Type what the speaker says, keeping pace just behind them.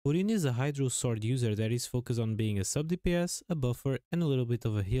Furina is a Hydro Sword user that is focused on being a sub DPS, a buffer, and a little bit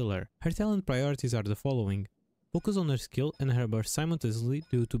of a healer. Her talent priorities are the following: focus on her skill and her burst simultaneously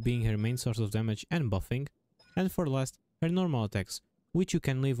due to being her main source of damage and buffing, and for last, her normal attacks, which you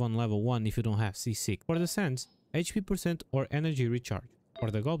can leave on level 1 if you don't have C6. For the Sands, HP percent or energy recharge. For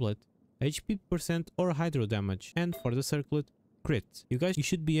the Goblet, HP percent or hydro damage, and for the Circlet, crit. You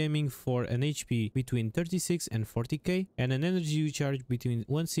should be aiming for an HP between 36 and 40k and an energy recharge between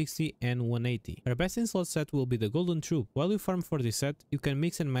 160 and 180. Her best in slot set will be the Golden Troop. While you farm for this set, you can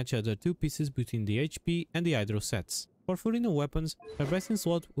mix and match other two pieces between the HP and the hydro sets. For Furina weapons, her best in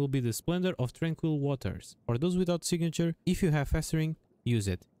slot will be the Splendor of Tranquil Waters. For those without signature, if you have Festering, use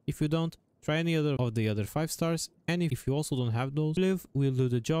it. If you don't, try any other of the other 5 stars, and if you also don't have those, Liv will do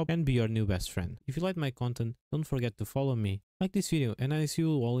the job and be your new best friend. If you like my content, don't forget to follow me, like this video, and I see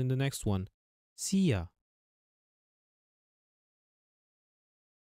you all in the next one. See ya!